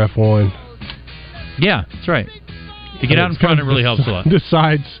qualifying for F1. Yeah, that's right. To get out in front, it really helps a lot.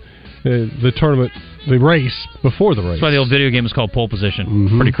 Decides the tournament, the race before the race. That's why the old video game is called Pole Position.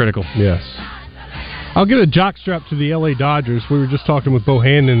 Pretty critical. Yes. I'll give a jockstrap to the LA Dodgers. We were just talking with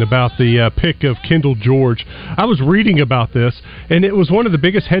Bohannon about the pick of Kendall George. I was reading about this, and it was one of the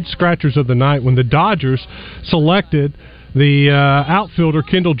biggest head-scratchers of the night when the Dodgers selected the outfielder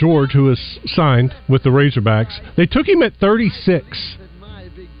Kendall George, who is signed with the Razorbacks. They took him at 36.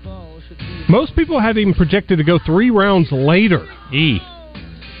 Most people had him projected to go 3 rounds later.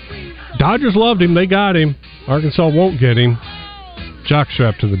 Dodgers loved him. They got him. Arkansas won't get him.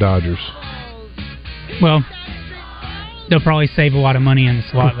 Jockstrap to the Dodgers. Well, they'll probably save a lot of money in the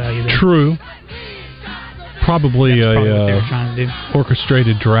slot value there. True. probably what they were trying to do.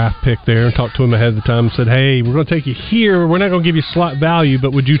 Orchestrated draft pick there, and talked to him ahead of the time and said, hey, we're going to take you here. We're not going to give you slot value,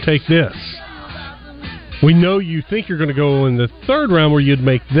 but would you take this? We know you think you're going to go in the third round where you'd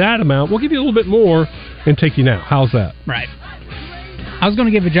make that amount. We'll give you a little bit more and take you now. How's that? Right. I was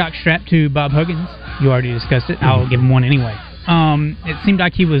going to give a jock strap to Bob Huggins. You already discussed it. I'll give him one anyway. It seemed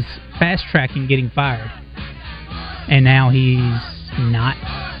like he was fast-tracking getting fired. And now he's not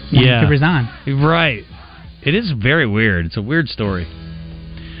wanting to resign. Right. It is very weird. It's a weird story.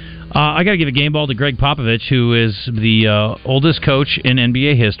 I got to give a game ball to Greg Popovich, who is the oldest coach in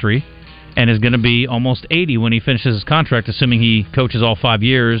NBA history and is going to be almost 80 when he finishes his contract, assuming he coaches all 5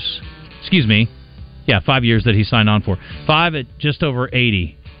 years. Excuse me. Yeah, 5 years that he signed on for. 5 at just over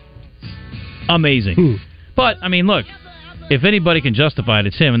 80. Amazing. But, I mean, look, if anybody can justify it,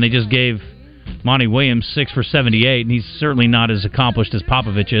 it's him, and they just gave Monty Williams 6 for 78, and he's certainly not as accomplished as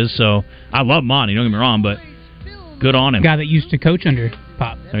Popovich is, so I love Monty, don't get me wrong, but good on him. Guy that used to coach under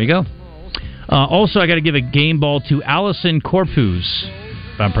Pop. There you go. Also, I got to give a game ball to Allison Corpuz,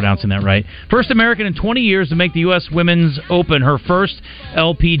 if I'm pronouncing that right. First American in 20 years to make the U.S. Women's Open her first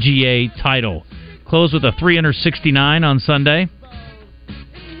LPGA title. Closed with a 369 on Sunday.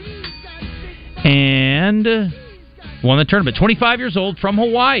 And won the tournament. 25 years old, from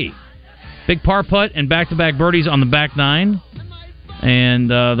Hawaii. Big par putt and back-to-back birdies on the back nine. And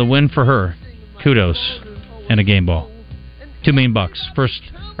the win for her. Kudos. And a game ball. $2 million. First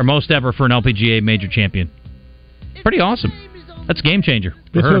or most ever for an LPGA major champion. Pretty awesome. That's a game changer.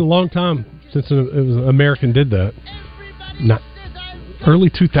 It's been a long time since an American did that. Not early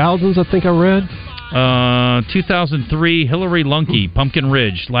 2000s, I think I read. 2003, Hillary Lunke, Pumpkin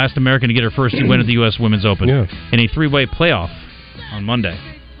Ridge, last American to get her first win at the U.S. Women's Open in a three-way playoff on Monday.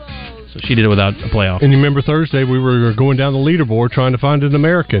 So she did it without a playoff. And you remember Thursday, we were going down the leaderboard trying to find an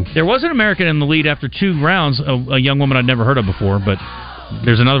American. There was an American in the lead after 2 rounds, a young woman I'd never heard of before, but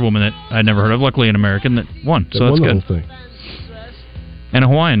there's another woman that I'd never heard of, luckily an American, that won. So that's good. The whole thing. And a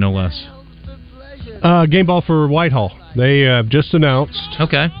Hawaiian, no less. Game ball for Whitehall. They have just announced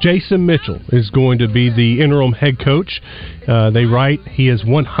Jason Mitchell is going to be the interim head coach. They write he is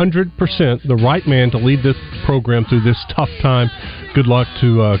 100% the right man to lead this program through this tough time. Good luck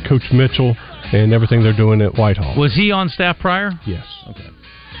to Coach Mitchell and everything they're doing at Whitehall. Was he on staff prior? Yes. Okay.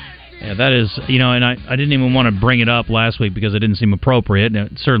 Yeah, that is, and I didn't even want to bring it up last week because it didn't seem appropriate.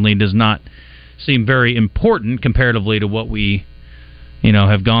 And it certainly does not seem very important comparatively to what we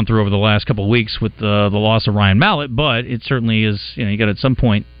have gone through over the last couple of weeks with the loss of Ryan Mallett, but it certainly is, you got to at some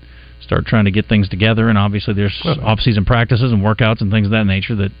point start trying to get things together, and obviously there's off-season practices and workouts and things of that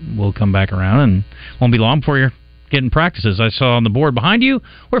nature that will come back around, and won't be long before you're getting practices. I saw on the board behind you,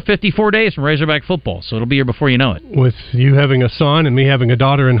 we're 54 days from Razorback football, so it'll be here before you know it. With you having a son and me having a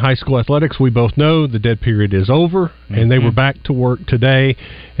daughter in high school athletics, we both know the dead period is over, and they were back to work today,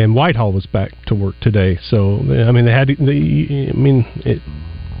 and Whitehall was back to work today. So, I mean, I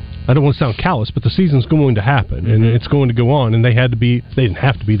don't want to sound callous, but the season's going to happen, and it's going to go on, and they didn't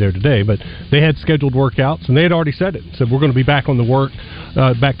have to be there today, but they had scheduled workouts, and they had already said we're going to be back to work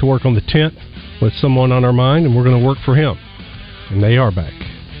on the 10th with someone on our mind, and we're going to work for him. And they are back.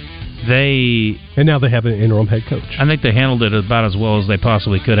 And now they have an interim head coach. I think they handled it about as well as they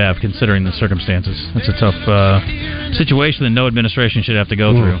possibly could have, considering the circumstances. It's a tough situation that no administration should have to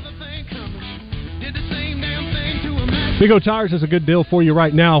go through. Big O Tires is a good deal for you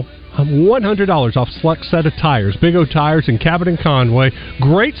right now. $100 off select set of tires. Big O Tires in Cabot and Conway.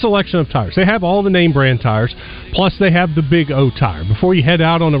 Great selection of tires. They have all the name brand tires, plus they have the Big O tire. Before you head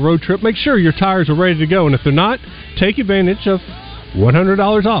out on a road trip, make sure your tires are ready to go, and if they're not, take advantage of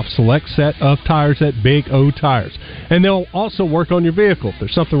 $100 off select set of tires at Big O Tires. And they'll also work on your vehicle. If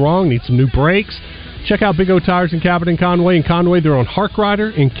there's something wrong, need some new brakes, check out Big O Tires in Cabot and Conway. In Conway, they're on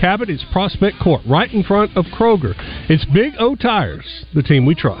Harkrider. In Cabot, it's Prospect Court, right in front of Kroger. It's Big O Tires, the team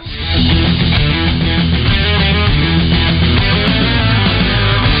we trust.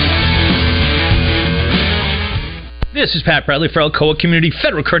 This is Pat Bradley for Alcoa Community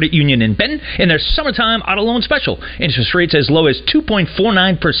Federal Credit Union in Benton in their summertime auto loan special. Interest rates as low as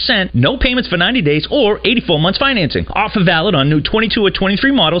 2.49%, no payments for 90 days, or 84 months financing. Offer valid on new 22 or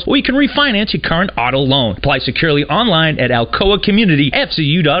 23 models, or you can refinance your current auto loan. Apply securely online at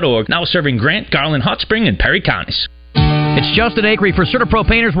alcoacommunityfcu.org. Now serving Grant, Garland, Hot Spring, and Perry counties. It's Justin Acree for CertaPro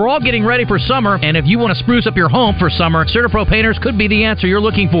Painters. We're all getting ready for summer, and if you want to spruce up your home for summer, CertaPro Painters could be the answer you're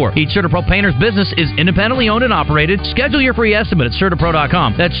looking for. Each CertaPro Painters business is independently owned and operated. Schedule your free estimate at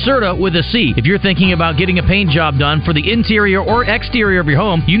CertaPro.com. That's Certa with a C. If you're thinking about getting a paint job done for the interior or exterior of your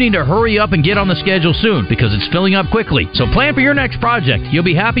home, you need to hurry up and get on the schedule soon because it's filling up quickly. So plan for your next project. You'll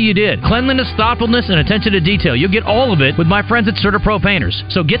be happy you did. Cleanliness, thoughtfulness, and attention to detail. You'll get all of it with my friends at CertaPro Painters.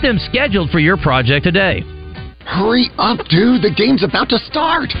 So get them scheduled for your project today. Hurry up, dude. The game's about to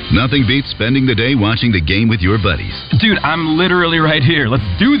start. Nothing beats spending the day watching the game with your buddies. Dude, I'm literally right here. Let's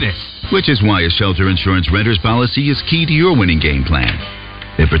do this. Which is why a shelter insurance renter's policy is key to your winning game plan.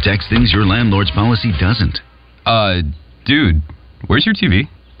 It protects things your landlord's policy doesn't. Dude, where's your TV?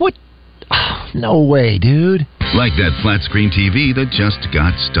 What? No way, dude. Like that flat screen TV that just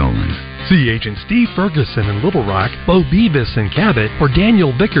got stolen. See Agent Steve Ferguson in Little Rock, Bo Beavis in Cabot, or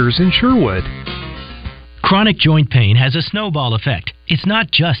Daniel Vickers in Sherwood. Chronic joint pain has a snowball effect. It's not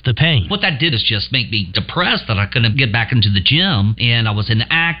just the pain. What that did is just make me depressed that I couldn't get back into the gym, and I was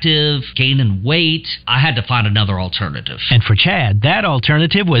inactive, gaining weight. I had to find another alternative. And for Chad, that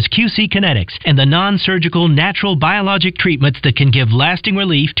alternative was QC Kinetics and the non-surgical natural biologic treatments that can give lasting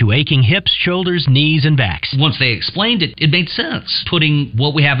relief to aching hips, shoulders, knees, and backs. Once they explained it, it made sense. Putting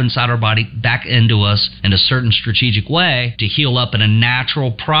what we have inside our body back into us in a certain strategic way to heal up in a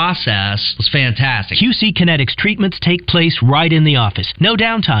natural process was fantastic. QC Kinetics treatments take place right in the office. No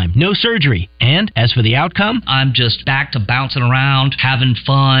downtime, no surgery. And as for the outcome, I'm just back to bouncing around, having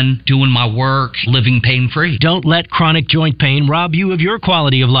fun, doing my work, living pain-free. Don't let chronic joint pain rob you of your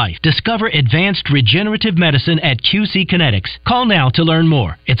quality of life. Discover advanced regenerative medicine at QC Kinetics. Call now to learn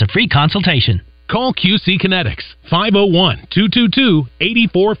more. It's a free consultation. Call QC Kinetics,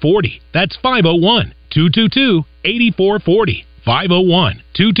 501-222-8440. That's 501-222-8440.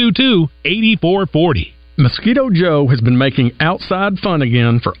 501-222-8440. Mosquito Joe has been making outside fun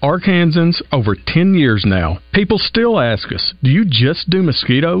again for Arkansans over 10 years now. People still ask us, do you just do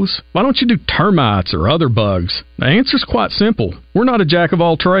mosquitoes? Why don't you do termites or other bugs? The answer's quite simple. We're not a jack of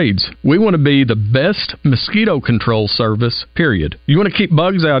all trades. We want to be the best mosquito control service, period. You want to keep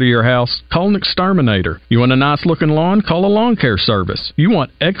bugs out of your house? Call an exterminator. You want a nice looking lawn? Call a lawn care service. You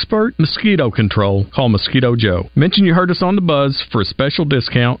want expert mosquito control? Call Mosquito Joe. Mention you heard us on the Buzz for a special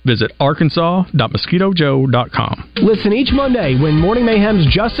discount. Visit arkansas.mosquitojoe.com. Listen each Monday when Morning Mayhem's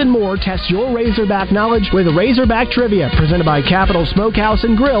Justin Moore tests your Razorback knowledge with Razorback Trivia, presented by Capital Smokehouse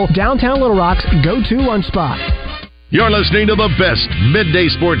and Grill, downtown Little Rock's go-to lunch spot. You're listening to the best midday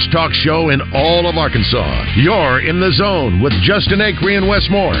sports talk show in all of Arkansas. You're in the zone with Justin Acree and Wes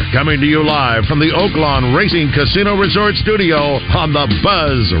Moore, coming to you live from the Oaklawn Racing Casino Resort Studio on the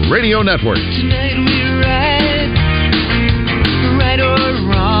Buzz Radio Network. Tonight we're right or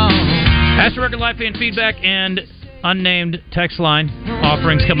wrong. Ask your record live fan feedback and unnamed text line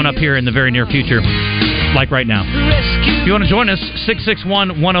offerings coming up here in the very near future, like right now. If you want to join us,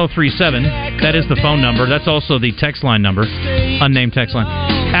 661-1037. That is the phone number. That's also the text line number, unnamed text line.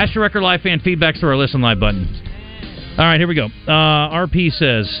 Ask your record live fan feedback through our Listen Live button. All right, here we go. RP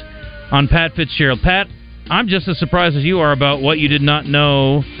says on Pat Fitzgerald, Pat, I'm just as surprised as you are about what you did not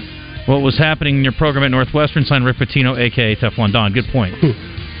know what was happening in your program at Northwestern. Signed Rick Pitino, a.k.a. Teflon Don. Good point.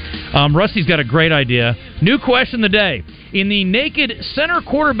 Rusty's got a great idea. New question of the day. In the naked center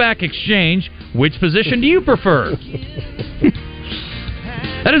quarterback exchange, which position do you prefer?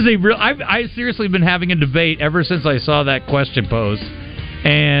 That is a real... I've seriously been having a debate ever since I saw that question posed.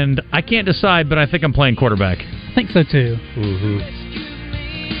 And I can't decide, but I think I'm playing quarterback. I think so, too.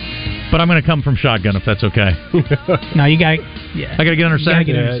 But I'm going to come from shotgun, if that's okay. No, you got... Yeah. I got to get under sack?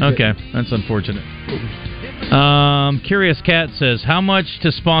 Okay, that's unfortunate. Curious Cat says, how much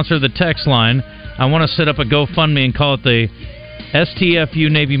to sponsor the text line? I want to set up a GoFundMe and call it the STFU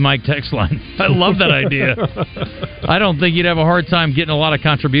Navy Mike text line. I love that idea. I don't think you'd have a hard time getting a lot of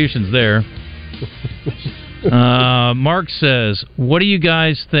contributions there. Mark says, what do you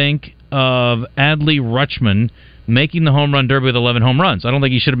guys think of Adley Rutschman making the home run derby with 11 home runs? I don't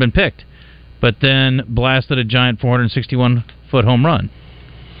think he should have been picked, but then blasted a giant 461-foot home run.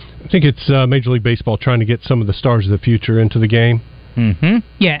 I think it's Major League Baseball trying to get some of the stars of the future into the game. Mm-hmm.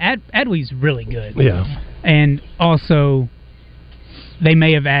 Yeah, Adley's really good. Yeah. And also, they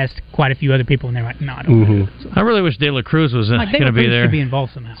may have asked quite a few other people, and they're like, no, I don't want to. So, I really wish De La Cruz was going to be there. Should be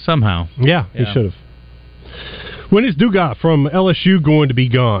involved somehow. Yeah, he should have. When is Dugas from LSU going to be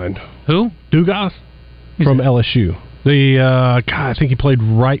gone? Who? Dugas from LSU. The guy, I think he played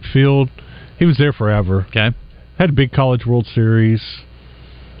right field. He was there forever. Okay. Had a big college World Series.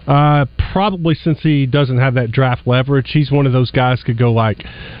 Probably since he doesn't have that draft leverage. He's one of those guys could go like,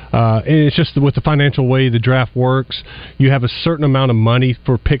 and it's just with the financial way the draft works, you have a certain amount of money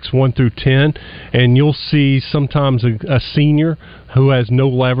for picks 1 through 10, and you'll see sometimes a senior who has no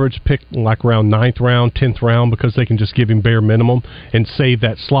leverage pick like around 9th round, 10th round, because they can just give him bare minimum and save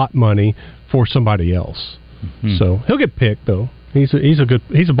that slot money for somebody else. Mm-hmm. So he'll get picked though. He's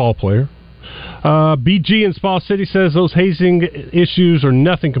a ball player. BG in Spa City says those hazing issues are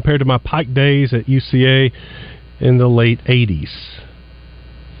nothing compared to my Pike days at UCA in the late 80s.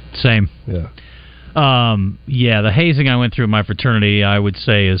 Same. Yeah. The hazing I went through in my fraternity, I would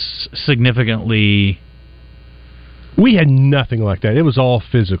say, is significantly... We had nothing like that. It was all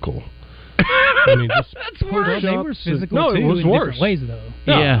physical. I mean, just that's worse. They were physical no, too, it was in worse. different ways, though.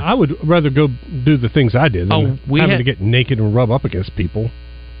 Yeah, I would rather go do the things I did than having to get naked and rub up against people.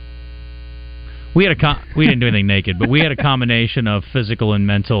 We had we didn't do anything naked, but we had a combination of physical and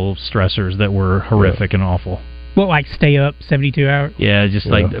mental stressors that were horrific and awful. Well, like stay up 72 hours? Yeah,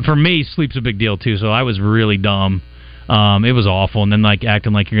 like for me, sleep's a big deal too. So I was really dumb. It was awful, and then like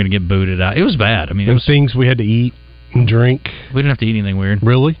acting like you're going to get booted out. It was bad. I mean, it was things we had to eat and drink. We didn't have to eat anything weird.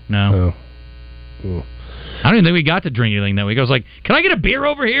 Really? No. Oh. I don't even think we got to drink anything that week. I was like, "Can I get a beer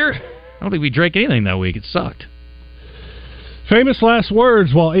over here?" I don't think we drank anything that week. It sucked. Famous last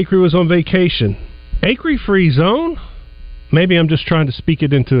words while Acree was on vacation. Acree free zone? Maybe I'm just trying to speak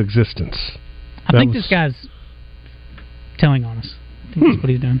it into existence. I think this guy's telling on us. I think that's what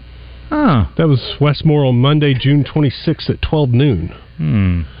he's doing. Oh. That was Westmore on Monday, June 26th at 12 noon.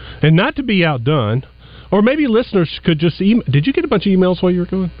 And not to be outdone, or maybe listeners could just email. Did you get a bunch of emails while you were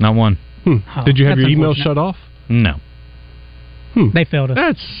going? Not one. Oh, did you have your email shut off? No. They failed us.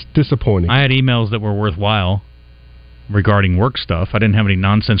 That's disappointing. I had emails that were worthwhile regarding work stuff. I didn't have any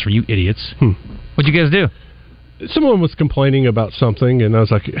nonsense for you idiots. What'd you guys do? Someone was complaining about something, and I was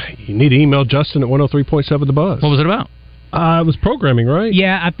like, you need to email Justin at 103.7 The Buzz. What was it about? It was programming, right?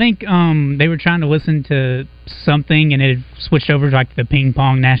 Yeah, I think they were trying to listen to something, and it had switched over to like the ping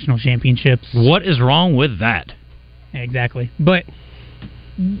pong national championships. What is wrong with that? Exactly. But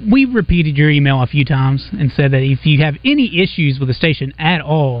we repeated your email a few times and said that if you have any issues with the station at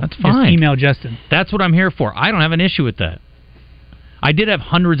all, that's fine. Just email Justin. That's what I'm here for. I don't have an issue with that. I did have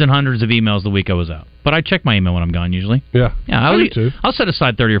hundreds and hundreds of emails the week I was out, but I check my email when I'm gone usually. Yeah, I'll set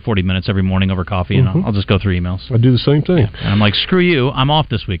aside 30 or 40 minutes every morning over coffee, and I'll just go through emails. I do the same thing. And I'm like, screw you, I'm off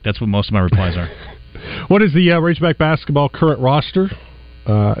this week. That's what most of my replies are. What is the Razorback basketball current roster?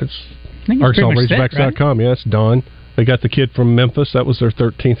 It's ArkansasRazorbacks.com. Right? Yeah, it's done. They got the kid from Memphis. That was their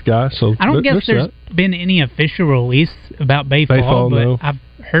 13th guy. So I don't guess there's been any official release about Bayfall, but no. I've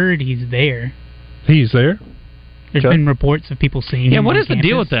heard he's there. He's there? There's been reports of people seeing him. Yeah, what is the campus.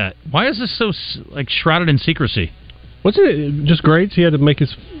 deal with that? Why is this so shrouded in secrecy? Wasn't it just grades? He had to make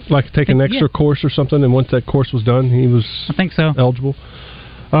his take an extra course or something, and once that course was done, he was I think so eligible.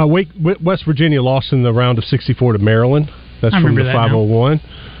 West Virginia lost in the round of 64 to Maryland. That's from the 501. Now.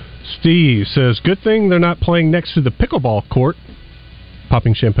 Steve says, good thing they're not playing next to the pickleball court.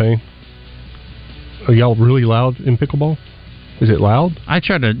 Popping champagne. Are y'all really loud in pickleball? Is it loud? I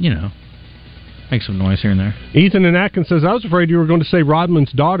try to, make some noise here and there. Ethan in Atkins says, I was afraid you were going to say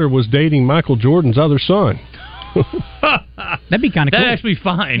Rodman's daughter was dating Michael Jordan's other son. That'd be kind of cool. That'd actually be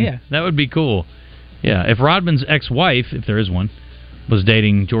fine. Yeah. That would be cool. Yeah, if Rodman's ex-wife, if there is one, was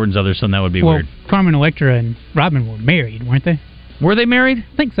dating Jordan's other son, that would be weird. Carmen Electra and Rodman were married, weren't they? Were they married?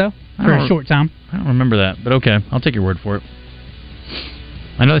 I think so. For a short time. I don't remember that, but okay. I'll take your word for it.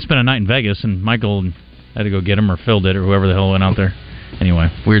 I know they spent a night in Vegas, and Michael had to go get him, or Phil did, or whoever the hell went out there. Anyway,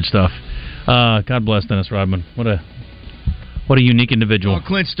 weird stuff. God bless Dennis Rodman. What a unique individual.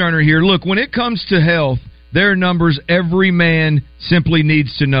 Clint Sterner here. Look, when it comes to health, there are numbers every man simply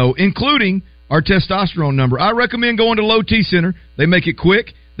needs to know, including our testosterone number. I recommend going to Low T Center. They make it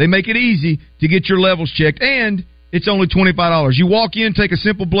quick. They make it easy to get your levels checked, and it's only $25. You walk in, take a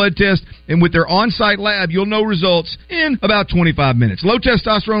simple blood test, and with their on-site lab, you'll know results in about 25 minutes. Low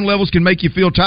testosterone levels can make you feel tired.